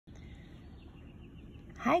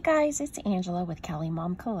Hi guys, it's Angela with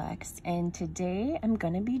calimomcollects, and today I'm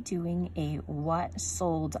going to be doing a what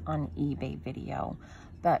sold on eBay video.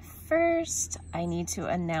 But first, I need to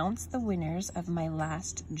announce the winners of my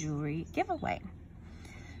last jewelry giveaway.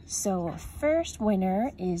 So first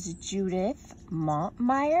winner is Judith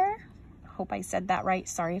Montmeyer. Hope I said that right.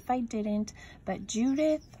 Sorry if I didn't, but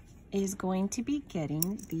Judith is going to be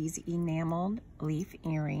getting these enameled leaf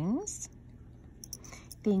earrings.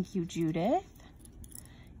 Thank you, Judith.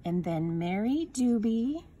 And then Mary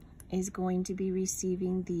Doobie is going to be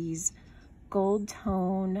receiving these gold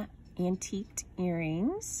tone antiqued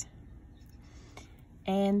earrings.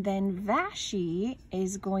 And then Vashi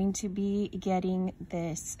is going to be getting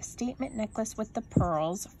this statement necklace with the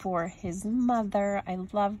pearls for his mother. I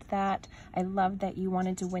loved that. I love that you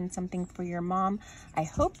wanted to win something for your mom. I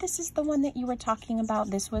hope this is the one that you were talking about.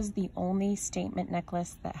 This was the only statement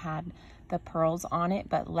necklace that had the pearls on it,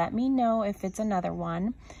 but let me know if it's another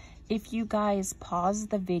one. If you guys pause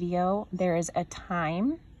the video, there is a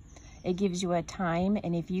time. It gives you a time,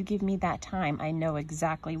 and if you give me that time, I know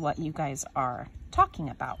exactly what you guys are talking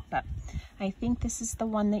about. But I think this is the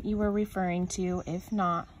one that you were referring to. If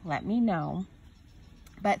not, let me know.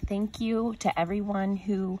 But thank you to everyone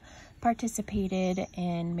who participated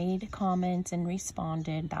and made comments and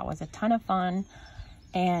responded. That was a ton of fun.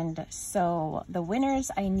 And so the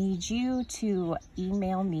winners, I need you to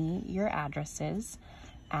email me your addresses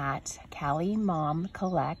at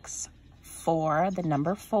calimomcollects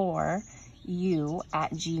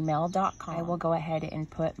 @gmail.com. I will go ahead and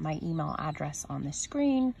put my email address on the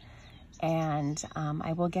screen, and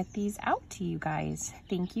I will get these out to you guys.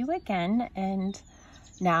 Thank you again, and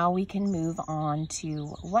now we can move on to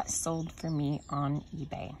what sold for me on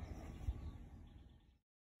eBay.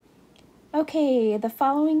 Okay, the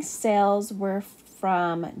following sales were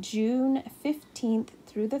from June 15th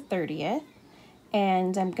through the 30th.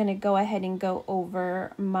 And I'm going to go ahead and go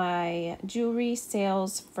over my jewelry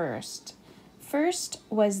sales first. First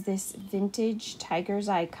was this vintage tiger's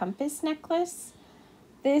eye compass necklace.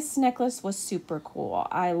 This necklace was super cool.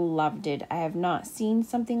 I loved it. I have not seen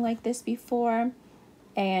something like this before.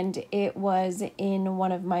 And it was in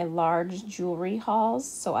one of my large jewelry hauls.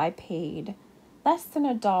 So I paid less than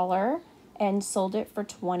 $1 and sold it for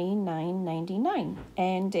 $29.99.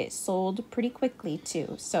 And it sold pretty quickly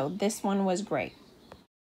too. So this one was great.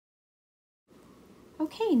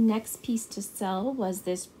 Okay, next piece to sell was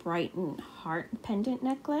this Brighton heart pendant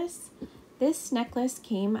necklace. This necklace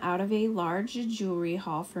came out of a large jewelry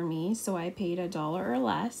haul for me, so I paid $1 or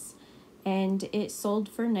less, and it sold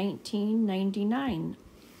for $19.99.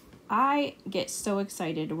 I get so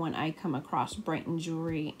excited when I come across Brighton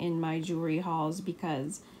jewelry in my jewelry hauls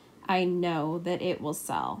because I know that it will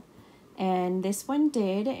sell. And this one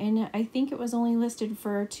did, and I think it was only listed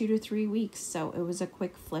for 2 to 3 weeks, so it was a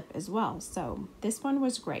quick flip as well. So this one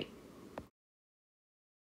was great.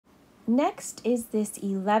 Next is this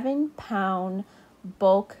 11-pound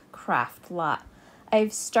bulk craft lot.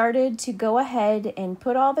 I've started to go ahead and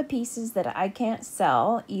put all the pieces that I can't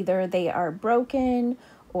sell. Either they are broken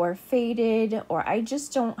or faded, or I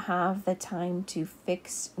just don't have the time to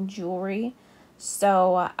fix jewelry.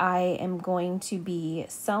 So I am going to be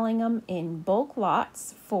selling them in bulk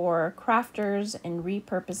lots for crafters and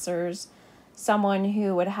repurposers, someone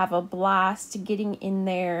who would have a blast getting in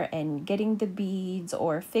there and getting the beads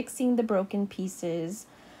or fixing the broken pieces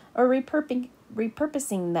or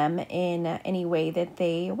repurposing them in any way that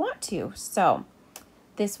they want to. So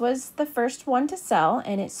this was the first one to sell,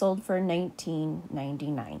 and it sold for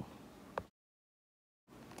 $19.99.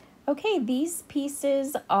 Okay, these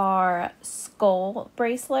pieces are skull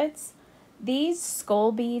bracelets. These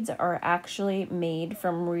skull beads are actually made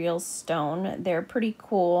from real stone. They're pretty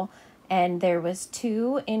cool, and there was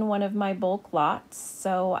 2 in one of my bulk lots,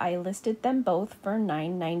 so I listed them both for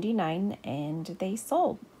 $9.99 and they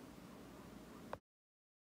sold.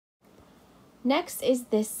 Next is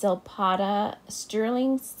this Silpada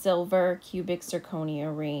sterling silver cubic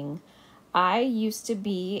zirconia ring. I used to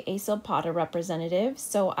be a Silpada representative,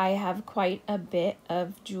 so I have quite a bit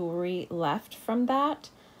of jewelry left from that.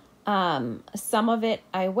 Some of it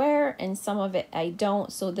I wear and some of it I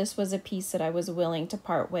don't, so this was a piece that I was willing to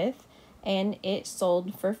part with, and it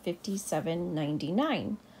sold for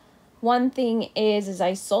 $57.99. One thing is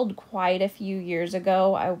I sold quite a few years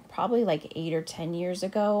ago, probably like 8 or 10 years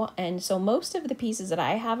ago, and so most of the pieces that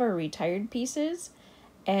I have are retired pieces.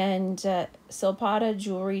 And Silpada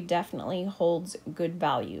jewelry definitely holds good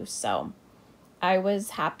value, so I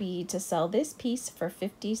was happy to sell this piece for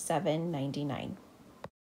 $57.99.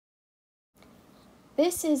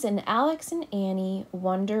 This is an Alex and Annie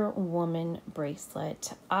Wonder Woman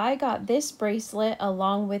bracelet. I got this bracelet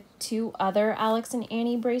along with 2 other Alex and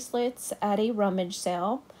Annie bracelets at a rummage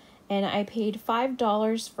sale, and I paid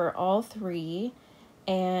 $5 for all 3,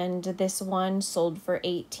 and this one sold for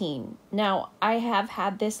 $18. Now, I have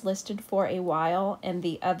had this listed for a while, and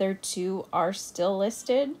the other 2 are still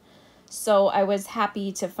listed. So I was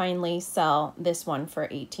happy to finally sell this one for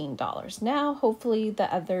 $18. Now, hopefully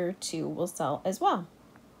the other 2 will sell as well.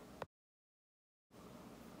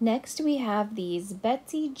 Next, we have these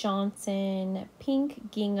Betsy Johnson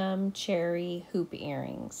pink gingham cherry hoop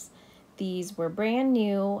earrings. These were brand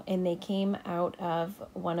new and they came out of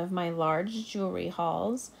one of my large jewelry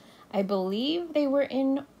hauls. I believe they were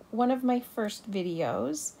in one of my first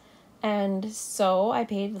videos. And so I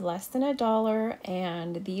paid less than $1,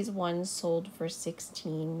 and these ones sold for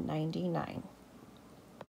 $16.99.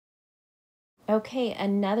 Okay,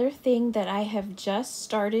 another thing that I have just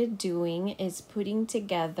started doing is putting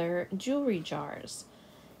together jewelry jars.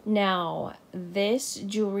 Now, this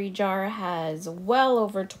jewelry jar has well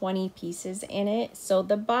over 20 pieces in it, so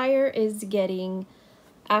the buyer is getting,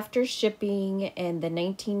 after shipping and the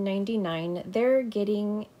 $19.99, they're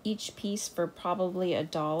getting each piece for probably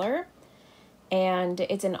 $1. And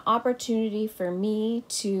it's an opportunity for me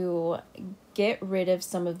to get rid of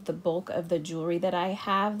some of the bulk of the jewelry that I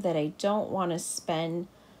have that I don't want to spend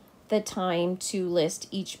the time to list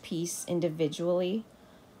each piece individually.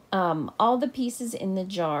 All the pieces in the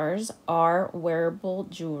jars are wearable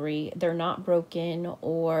jewelry. They're not broken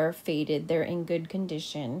or faded. They're in good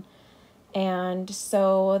condition. And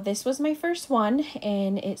so this was my first one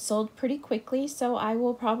and it sold pretty quickly, so I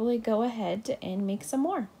will probably go ahead and make some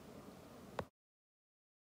more.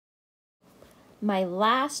 My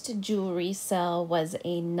last jewelry sale was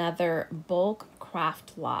another bulk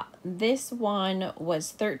craft lot. This one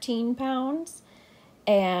was 13 pounds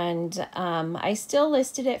and I still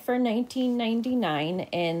listed it for $19.99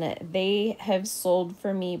 and they have sold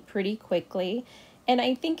for me pretty quickly. And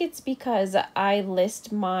I think it's because I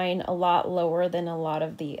list mine a lot lower than a lot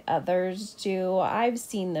of the others do. I've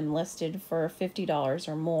seen them listed for $50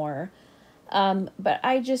 or more. But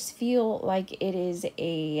I just feel like it is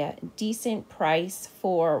a decent price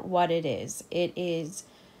for what it is. It is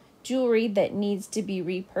jewelry that needs to be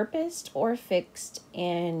repurposed or fixed,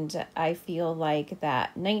 and I feel like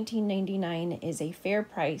that $19.99 is a fair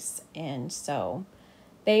price, and so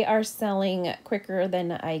they are selling quicker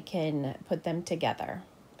than I can put them together.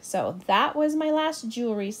 So that was my last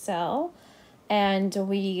jewelry sale. And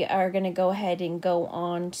we are going to go ahead and go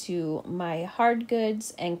on to my hard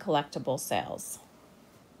goods and collectible sales.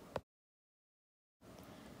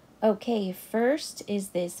 Okay, first is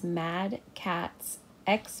this Mad Catz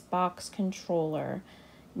Xbox controller.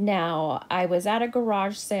 Now, I was at a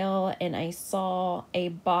garage sale and I saw a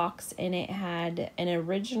box and it had an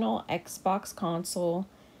original Xbox console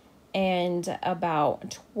and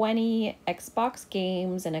about 20 Xbox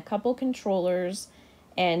games and a couple controllers.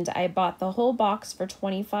 And I bought the whole box for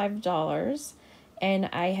 $25, and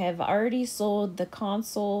I have already sold the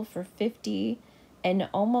console for $50 and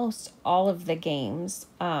almost all of the games.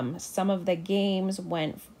 Some of the games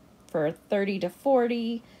went for $30 to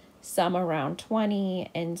 $40, some around $20,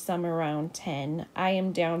 and some around $10. I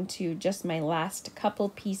am down to just my last couple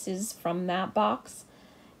pieces from that box,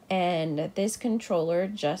 and this controller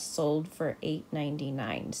just sold for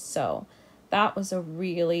 $8.99. So that was a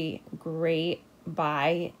really great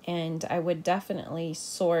buy, and I would definitely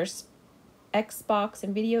source Xbox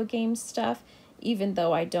and video game stuff, even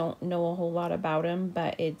though I don't know a whole lot about them,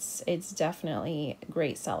 but it's definitely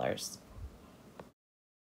great sellers.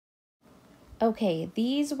 Okay,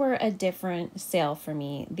 these were a different sale for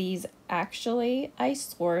me. These actually I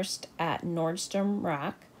sourced at Nordstrom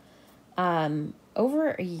Rack.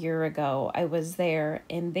 Over a year ago, I was there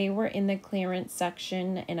and they were in the clearance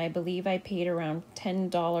section, and I believe I paid around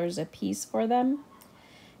 $10 a piece for them.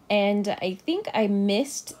 And I think I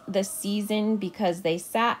missed the season because they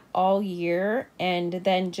sat all year and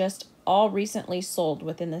then just all recently sold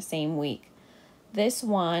within the same week. This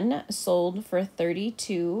one sold for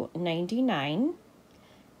 $32.99.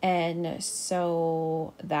 And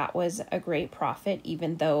so that was a great profit,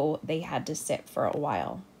 even though they had to sit for a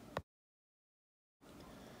while.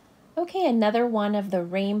 Okay, another one of the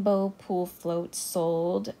rainbow pool floats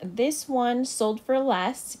sold. This one sold for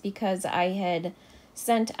less because I had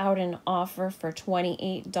sent out an offer for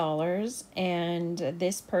 $28, and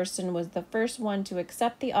this person was the first one to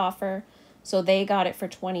accept the offer, so they got it for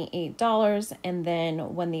 $28. And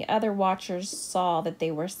then when the other watchers saw that they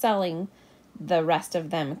were selling, the rest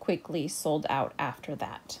of them quickly sold out after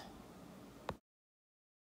that.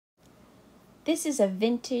 This is a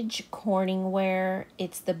vintage Corningware.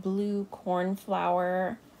 It's the blue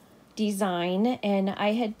cornflower design, and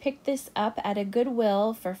I had picked this up at a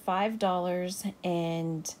Goodwill for $5,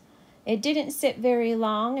 and it didn't sit very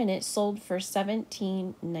long, and it sold for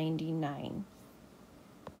 $17.99.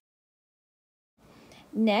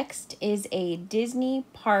 Next is a Disney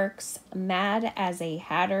Parks Mad as a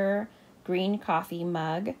Hatter green coffee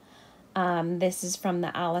mug. This is from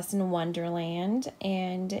the Alice in Wonderland,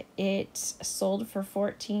 and it sold for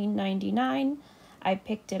 $14.99. I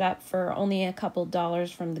picked it up for only a couple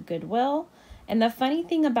dollars from the Goodwill. And the funny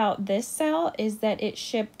thing about this sale is that it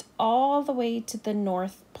shipped all the way to the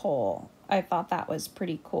North Pole. I thought that was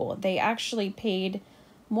pretty cool. They actually paid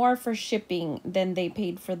more for shipping than they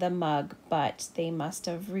paid for the mug, but they must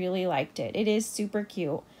have really liked it. It is super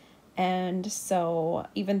cute. And so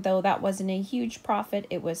even though that wasn't a huge profit,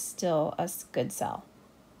 it was still a good sell.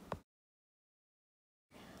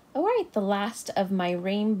 All right, the last of my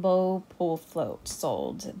rainbow pool float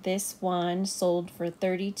sold. This one sold for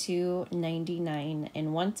 $32.99.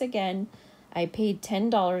 And once again, I paid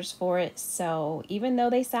 $10 for it. So even though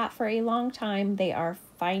they sat for a long time, they are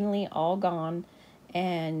finally all gone,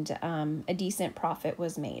 and a decent profit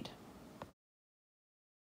was made.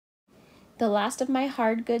 The last of my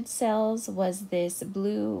hard goods sales was this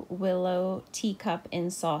blue willow teacup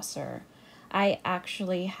and saucer. I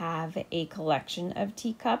actually have a collection of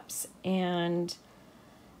teacups, and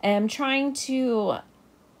am trying to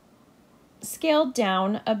scale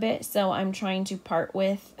down a bit, so I'm trying to part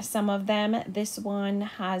with some of them. This one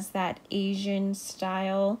has that Asian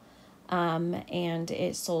style, and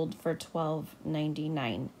it sold for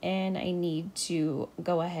 $12.99, and I need to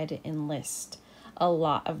go ahead and list a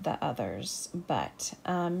lot of the others. But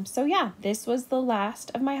so yeah, this was the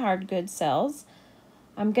last of my hard goods sales.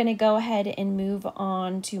 I'm gonna go ahead and move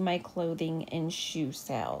on to my clothing and shoe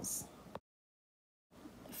sales.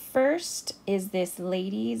 First is this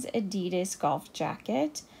ladies Adidas golf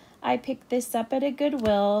jacket. I picked this up at a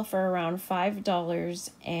Goodwill for around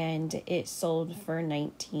 $5, and it sold for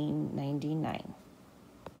 $19.99.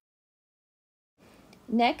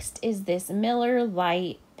 Next is this Miller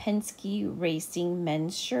Lite Penske Racing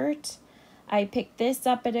men's shirt. I picked this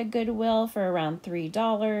up at a Goodwill for around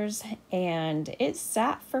 $3, and it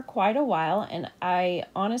sat for quite a while, and I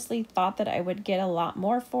honestly thought that I would get a lot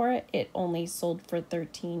more for it. It only sold for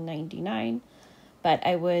 $13.99, but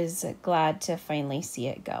I was glad to finally see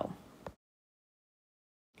it go.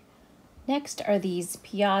 Next are these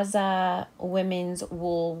Piazza women's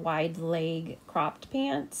wool wide leg cropped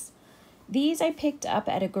pants. These I picked up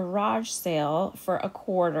at a garage sale for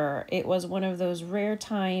 $0.25. It was one of those rare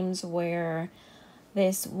times where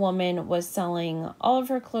this woman was selling all of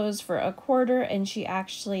her clothes for $0.25, and she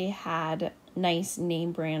actually had nice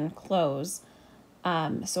name brand clothes.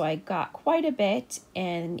 So I got quite a bit,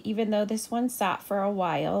 and even though this one sat for a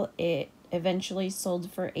while, it eventually sold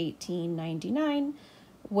for $18.99,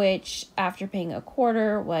 which after paying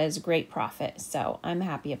 $0.25 was great profit, so I'm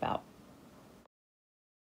happy about.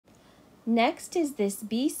 Next is this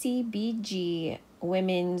BCBG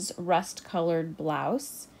women's rust-colored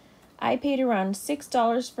blouse. I paid around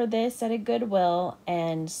 $6 for this at a Goodwill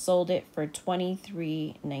and sold it for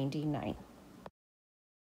 $23.99.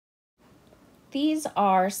 These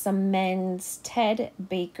are some men's Ted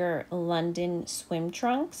Baker London swim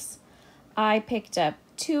trunks. I picked up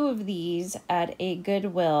 2 of these at a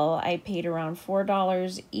Goodwill. I paid around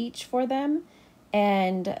 $4 each for them,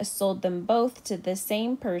 and sold them both to the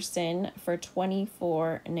same person for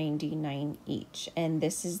 $24.99 each. And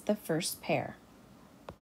this is the first pair.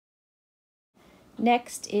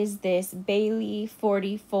 Next is this Bailey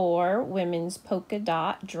 44 women's polka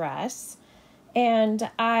dot dress.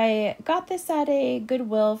 And I got this at a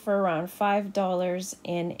Goodwill for around $5,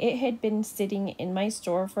 and it had been sitting in my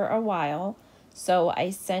store for a while. So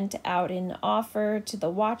I sent out an offer to the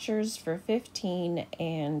watchers for $15,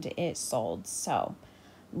 and it sold. So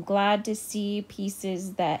I'm glad to see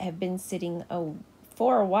pieces that have been sitting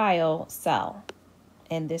for a while sell,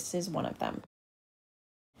 and this is one of them.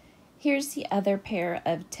 Here's the other pair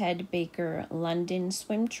of Ted Baker London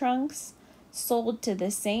swim trunks. Sold to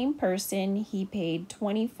the same person. He paid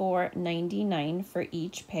 $24.99 for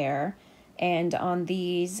each pair. And on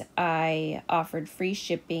these, I offered free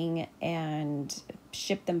shipping and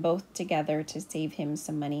shipped them both together to save him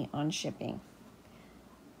some money on shipping.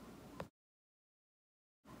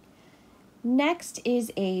 Next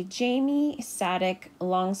is a Jamie Sadek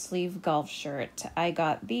long sleeve golf shirt. I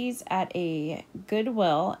got these at a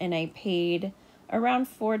Goodwill, and I paid around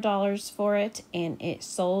 $4 for it, and it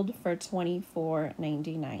sold for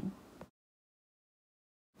 $24.99.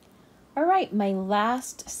 All right, my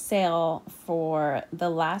last sale for the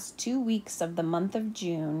last 2 weeks of the month of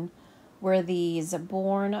June were these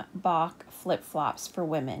Born Bach flip-flops for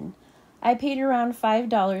women. I paid around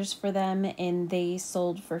 $5 for them and they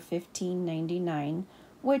sold for $15.99,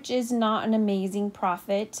 which is not an amazing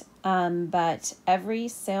profit, but every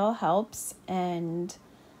sale helps. And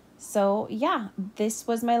so yeah, this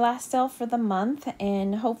was my last sale for the month,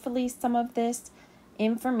 and hopefully some of this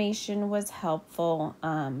information was helpful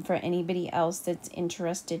for anybody else that's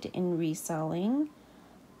interested in reselling.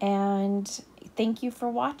 And thank you for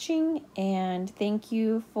watching, and thank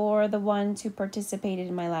you for the ones who participated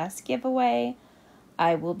in my last giveaway.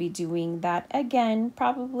 I will be doing that again,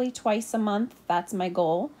 probably twice a month. That's my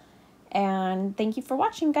goal. And thank you for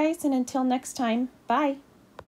watching, guys, and until next time, bye.